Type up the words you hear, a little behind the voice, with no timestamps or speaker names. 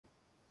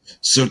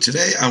So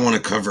today I want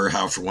to cover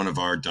how for one of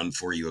our done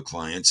for you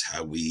clients,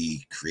 how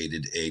we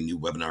created a new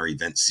webinar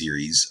event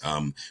series.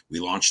 We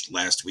launched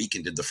last week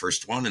and did the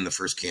first one in the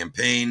first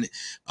campaign.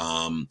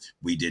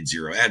 We did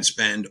zero ad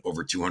spend,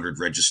 over 200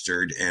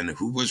 registered, and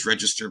who was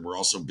registered were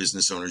also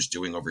business owners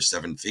doing over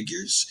seven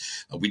figures.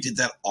 We did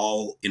that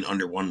all in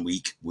under 1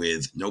 week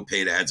with no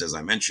paid ads, as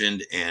I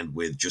mentioned, and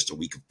with just a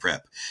week of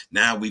prep.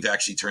 Now we've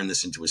actually turned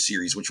this into a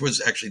series, which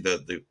was actually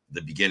the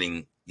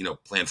beginning,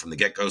 plan from the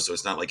get-go. So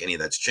it's not like any of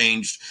that's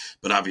changed,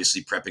 but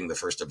obviously prepping the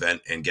first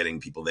event and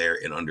getting people there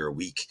in under a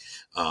week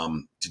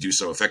to do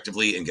so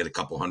effectively and get a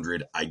couple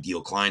hundred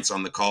ideal clients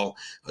on the call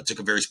took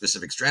a very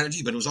specific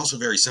strategy, but it was also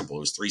very simple.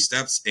 It was 3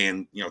 steps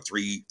and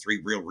three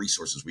real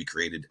resources we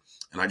created,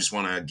 and I just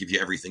want to give you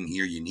everything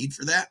here you need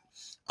for that.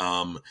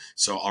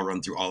 So I'll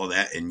run through all of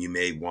that, and you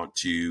may want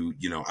to,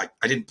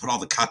 I didn't put all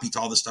the copy to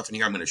all this stuff in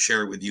here. I'm going to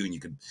share it with you, and you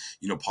can,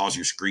 pause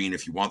your screen.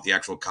 If you want the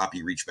actual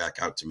copy, reach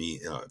back out to me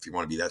if you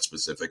want to be that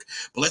specific.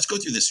 But let's go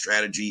through the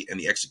strategy and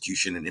the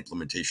execution and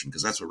implementation,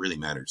 because that's what really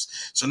matters.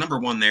 So number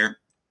one there,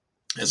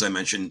 as I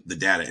mentioned, the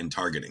data and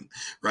targeting,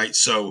 right?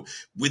 So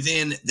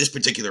within this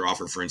particular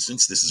offer, for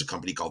instance, this is a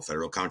company called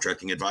Federal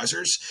Contracting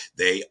Advisors.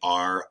 They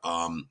are,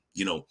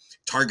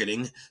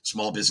 targeting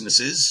small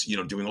businesses,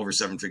 doing over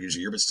seven figures a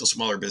year, but still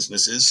smaller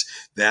businesses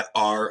that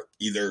are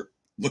either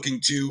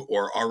looking to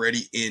or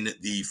already in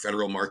the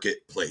federal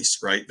marketplace,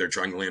 right? They're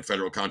trying to land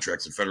federal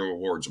contracts and federal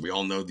awards. We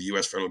all know the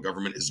U.S. federal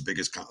government is the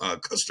biggest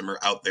customer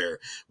out there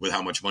with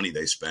how much money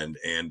they spend.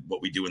 And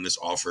what we do in this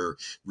offer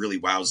really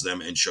wows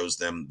them and shows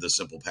them the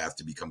simple path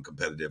to become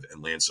competitive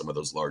and land some of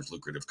those large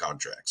lucrative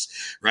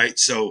contracts, right?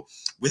 So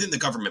within the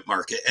government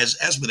market,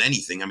 as with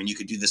anything, I mean, you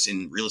could do this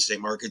in real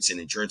estate markets and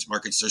insurance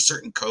markets. There's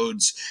certain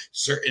codes,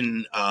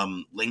 certain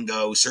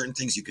lingo, certain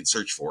things you could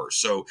search for.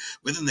 So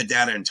within the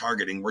data and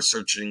targeting, we're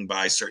searching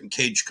by certain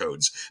cage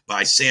codes,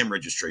 by SAM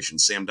registration.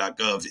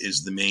 SAM.gov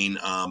is the main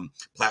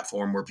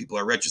platform where people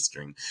are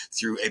registering,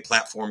 through a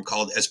platform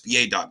called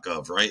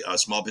SBA.gov, right?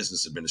 Small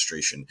Business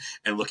Administration,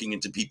 and looking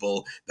into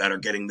people that are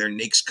getting their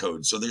NAICS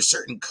codes. So there's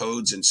certain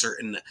codes and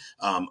certain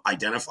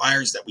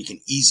identifiers that we can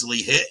easily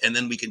hit, and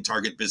then we can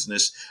target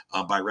business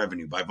by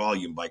revenue, by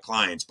volume, by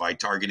clients, by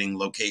targeting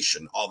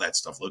location, all that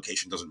stuff.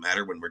 Location doesn't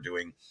matter when we're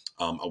doing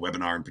a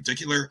webinar in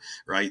particular,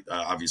 right?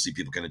 Obviously,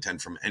 people can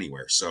attend from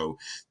anywhere. So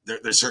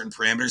there's certain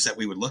parameters that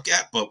we would look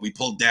at, but we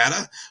pulled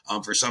data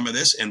for some of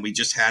this, and we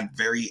just had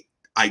very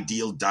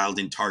ideal dialed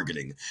in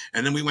targeting.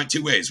 And then we went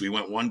two ways. We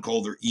went one,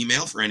 cold or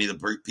email for any of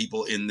the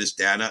people in this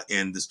data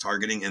and this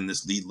targeting and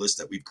this lead list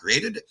that we've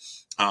created.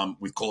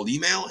 We've cold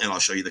email, and I'll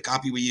show you the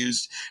copy we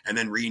used, and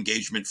then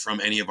re-engagement from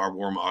any of our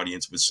warm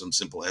audience with some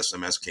simple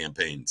SMS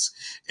campaigns.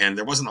 And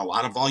there wasn't a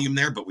lot of volume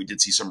there, but we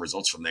did see some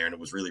results from there, and it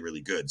was really,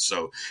 really good.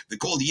 So the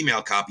cold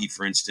email copy,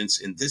 for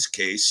instance, in this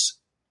case,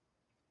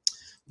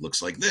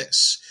 looks like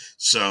this.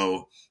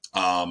 So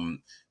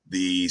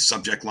the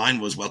subject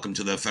line was "Welcome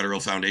to the Federal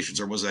Foundations,"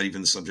 or was that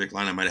even the subject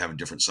line? I might have a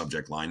different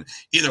subject line.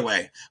 Either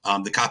way,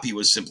 the copy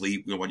was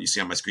simply what you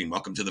see on my screen: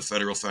 "Welcome to the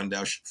Federal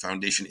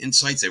Foundation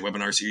Insights, a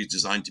webinar series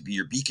designed to be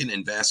your beacon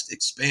in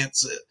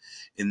the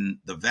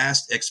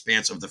vast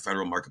expanse of the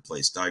federal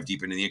marketplace. Dive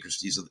deep into the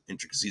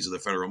intricacies of the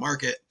federal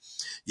market."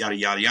 Yada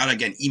yada yada.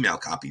 Again, email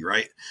copy,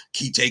 right?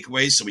 Key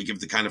takeaways. So we give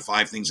the kind of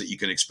 5 things that you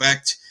can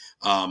expect.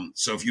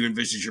 So if you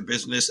envision your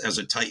business as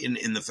a titan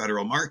in the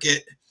federal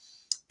market,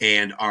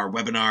 and our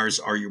webinars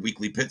are your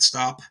weekly pit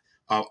stop.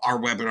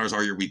 Our webinars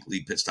are your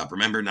weekly pit stop.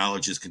 Remember,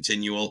 knowledge is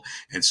continual.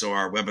 And so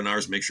our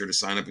webinars, make sure to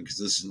sign up and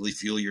consistently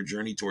fuel your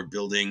journey toward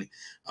building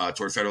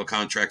toward federal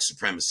contract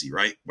supremacy,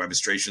 right?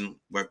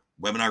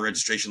 Webinar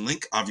registration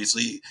link.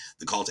 Obviously,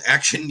 the call to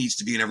action needs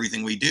to be in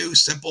everything we do,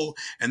 simple,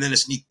 and then a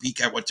sneak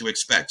peek at what to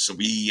expect. So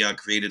we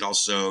created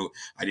also,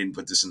 I didn't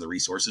put this in the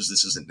resources.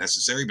 This isn't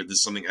necessary, but this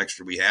is something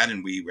extra we had,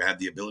 and we had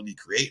the ability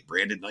to create,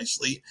 branded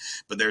nicely.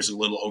 But there's a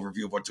little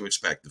overview of what to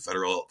expect. The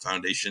Federal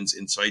Foundation's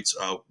Insights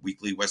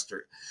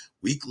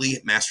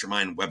weekly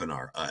mastermind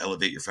webinar,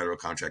 elevate your federal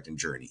contracting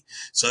journey.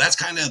 So that's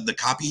kind of the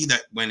copy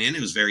that went in.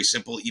 It was very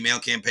simple email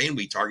campaign.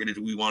 We targeted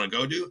who we want to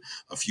go to,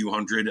 a few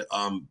hundred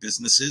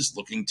businesses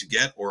looking to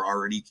get or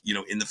already,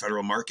 in the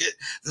federal market.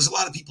 There's a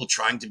lot of people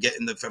trying to get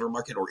in the federal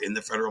market or in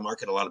the federal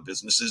market, a lot of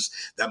businesses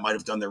that might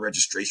have done their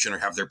registration or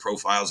have their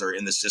profiles or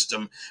in the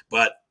system,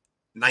 but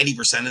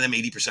 90% of them,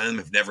 80% of them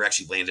have never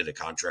actually landed a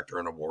contract or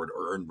an award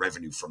or earned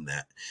revenue from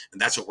that.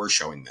 And that's what we're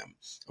showing them.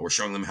 And we're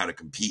showing them how to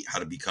compete, how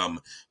to become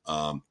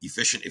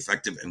efficient,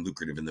 effective, and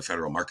lucrative in the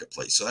federal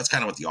marketplace. So that's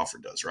kind of what the offer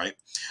does, right?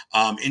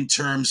 In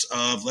terms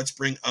of, let's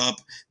bring up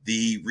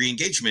the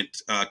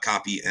re-engagement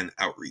copy and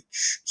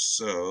outreach.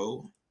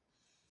 So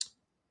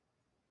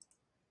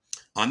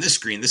on this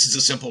screen, this is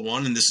a simple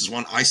one, and this is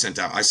one I sent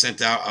out. I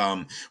sent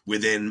out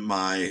within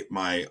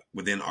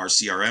within our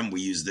CRM,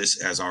 we use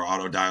this as our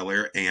auto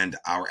dialer and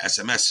our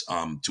SMS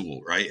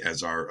tool, right,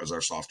 as our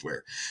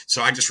software.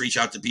 So I just reach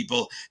out to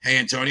people. Hey,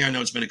 Antonio, I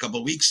know it's been a couple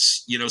of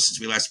weeks, since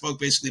we last spoke.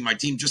 Basically, my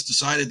team just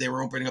decided they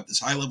were opening up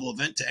this high-level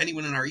event to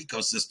anyone in our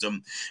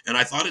ecosystem, and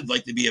I thought it'd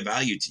like to be a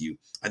value to you.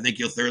 I think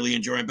you'll thoroughly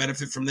enjoy and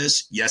benefit from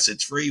this. Yes,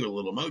 it's free with a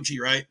little emoji,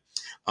 right?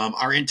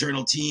 Our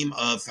internal team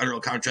of federal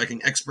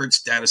contracting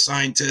experts, data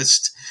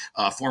scientists,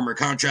 former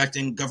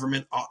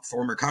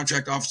former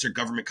contract officer,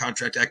 government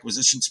contract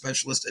acquisition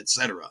specialist,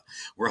 etc.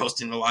 We're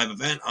hosting a live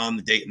event on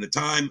the date and the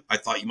time. I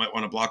thought you might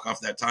want to block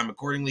off that time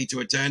accordingly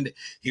to attend.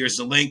 Here's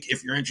the link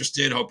if you're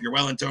interested. Hope you're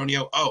well,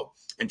 Antonio. Oh,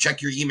 and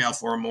check your email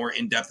for a more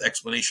in-depth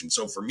explanation.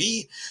 So for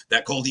me,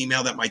 that cold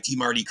email that my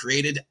team already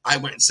created, I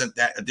went and sent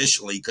that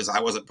additionally because I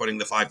wasn't putting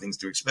the 5 things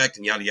to expect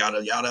and yada,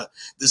 yada, yada.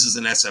 This is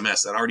an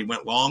SMS that already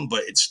went long,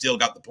 but it still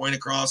got the point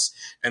across.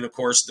 And of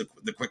course,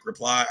 the quick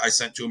reply I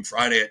sent to him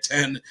Friday at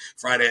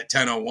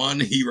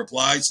 10:01, he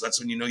replied. So that's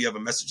when you know you have a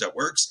message that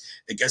works.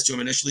 It gets to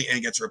him initially and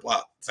he gets a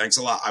reply. Thanks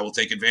a lot. I will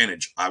take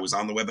advantage. I was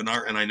on the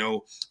webinar and I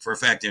know for a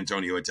fact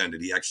Antonio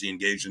attended. He actually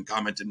engaged and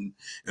commented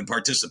and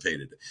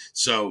participated.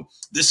 So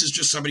this is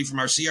just somebody from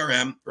our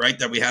CRM, right,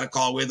 that we had a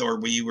call with or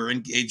we were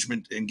engaged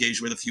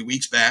with a few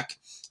weeks back.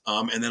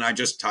 And then I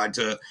just tried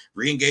to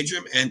re-engage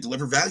him and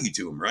deliver value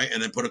to him, right?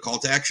 And then put a call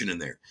to action in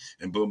there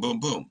and boom, boom,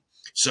 boom.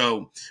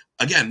 So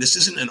again, this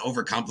isn't an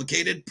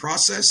overcomplicated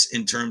process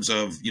in terms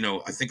of,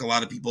 I think a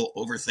lot of people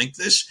overthink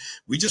this.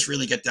 We just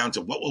really get down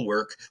to what will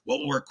work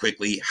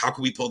quickly, how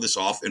can we pull this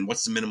off, and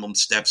what's the minimum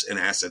steps and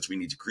assets we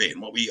need to create.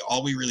 And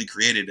all we really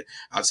created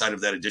outside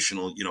of that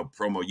additional,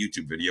 promo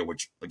YouTube video,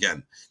 which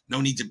again,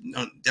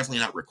 definitely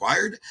not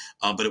required,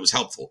 but it was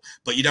helpful.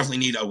 But you definitely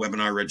need a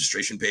webinar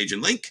registration page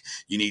and link.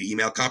 You need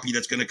email copy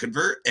that's going to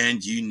convert,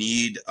 and you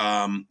need,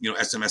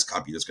 SMS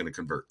copy that's going to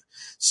convert.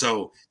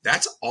 So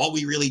that's all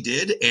we really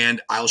did.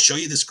 And I'll show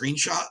you the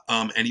screenshot,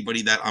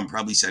 anybody that I'm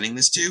probably sending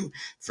this to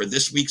for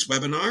this week's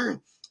webinar.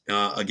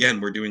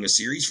 Again, we're doing a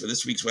series for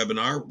this week's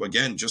webinar,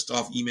 again, just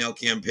off email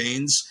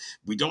campaigns.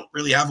 We don't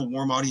really have a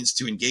warm audience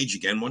to engage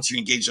again. Once you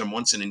engage them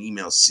once in a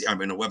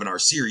webinar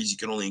series, you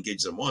can only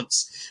engage them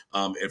once.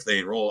 If they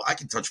enroll,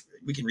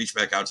 we can reach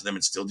back out to them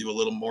and still do a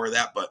little more of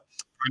that, but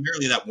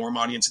primarily that warm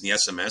audience in the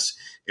SMS,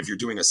 if you're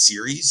doing a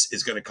series,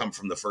 is going to come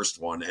from the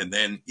first one. And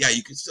then, yeah,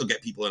 you can still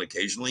get people in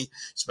occasionally,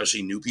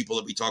 especially new people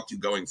that we talk to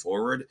going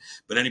forward.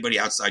 But anybody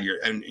outside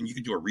and you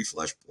can do a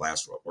refresh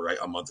blast, right,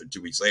 a month or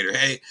 2 weeks later.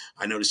 Hey,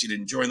 I noticed you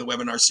didn't join the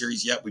webinar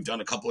series yet. We've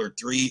done a couple or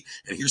 3,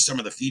 and here's some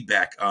of the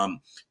feedback.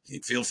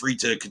 Feel free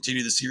to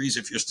continue the series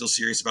if you're still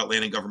serious about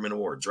landing government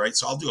awards, right?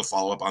 So I'll do a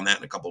follow-up on that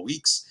in a couple of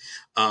weeks.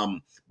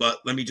 But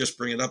let me just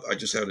bring it up. I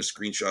just had a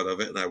screenshot of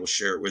it, and I will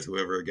share it with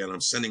whoever, again,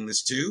 I'm sending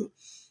this to.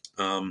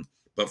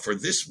 But for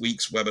this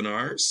week's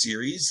webinar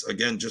series,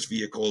 again, just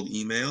via cold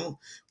email,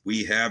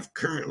 we have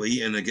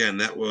currently, and again,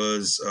 that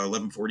was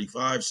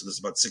 11:45, so this is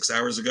about 6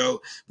 hours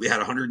ago, we had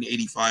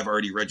 185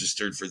 already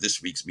registered for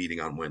this week's meeting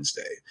on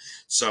Wednesday.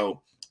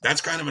 So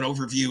that's kind of an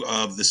overview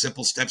of the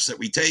simple steps that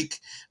we take,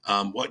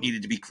 what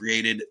needed to be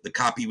created, the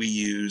copy we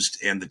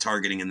used, and the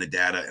targeting and the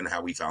data and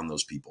how we found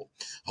those people.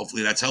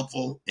 Hopefully that's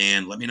helpful.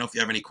 And let me know if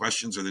you have any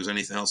questions or there's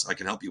anything else I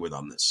can help you with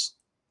on this.